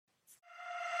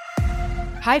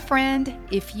Hi, friend.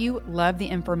 If you love the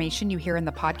information you hear in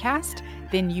the podcast,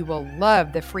 then you will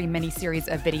love the free mini-series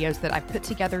of videos that I've put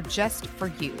together just for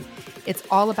you. It's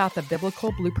all about the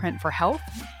biblical blueprint for health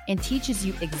and teaches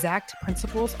you exact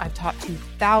principles I've taught to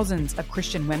thousands of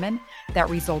Christian women that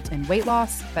result in weight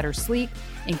loss, better sleep,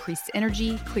 increased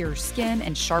energy, clearer skin,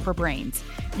 and sharper brains.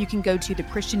 You can go to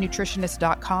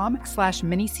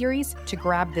thechristiannutritionist.com/miniseries to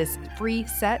grab this free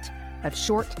set of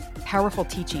short, powerful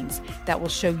teachings that will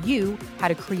show you how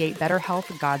to create better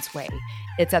health God's way.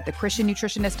 It's at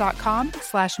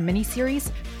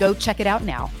thechristiannutritionist.com/miniseries. Go check it out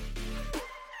now.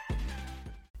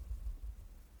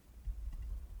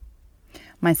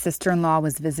 My sister-in-law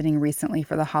was visiting recently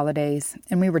for the holidays,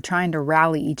 and we were trying to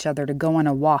rally each other to go on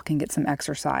a walk and get some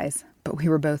exercise, but we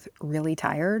were both really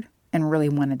tired and really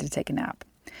wanted to take a nap.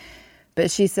 But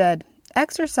she said,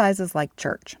 exercise is like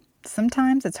church.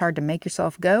 Sometimes it's hard to make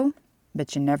yourself go,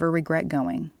 but you never regret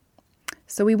going.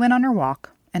 So we went on our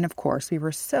walk, and of course, we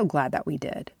were so glad that we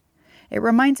did. It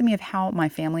reminds me of how my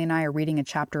family and I are reading a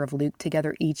chapter of Luke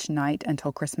together each night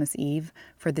until Christmas Eve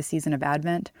for the season of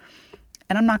Advent.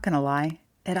 And I'm not going to lie,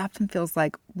 it often feels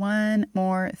like one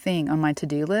more thing on my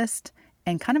to-do list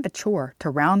and kind of a chore to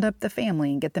round up the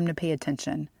family and get them to pay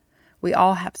attention. We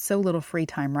all have so little free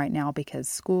time right now because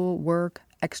school, work,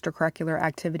 extracurricular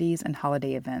activities, and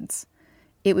holiday events.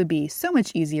 It would be so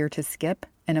much easier to skip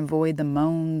and avoid the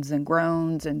moans and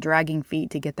groans and dragging feet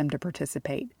to get them to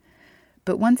participate.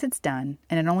 But once it's done,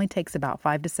 and it only takes about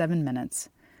 5 to 7 minutes,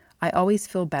 I always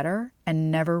feel better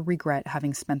and never regret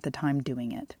having spent the time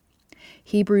doing it.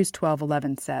 Hebrews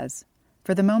 12:11 says,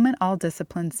 "For the moment all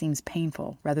discipline seems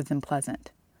painful rather than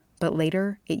pleasant, but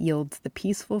later it yields the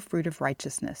peaceful fruit of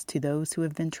righteousness to those who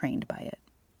have been trained by it."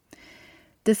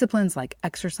 Disciplines like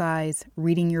exercise,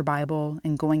 reading your Bible,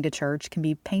 and going to church can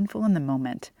be painful in the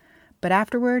moment, but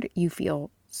afterward you feel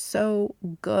so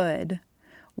good.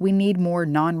 We need more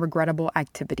non-regrettable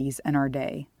activities in our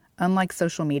day, unlike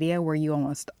social media where you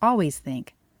almost always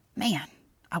think, man,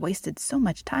 I wasted so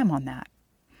much time on that.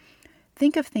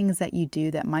 Think of things that you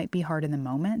do that might be hard in the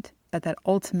moment, but that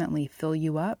ultimately fill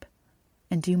you up,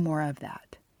 and do more of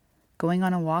that. Going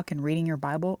on a walk and reading your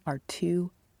Bible are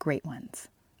two great ones.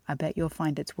 I bet you'll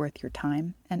find it's worth your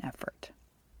time and effort.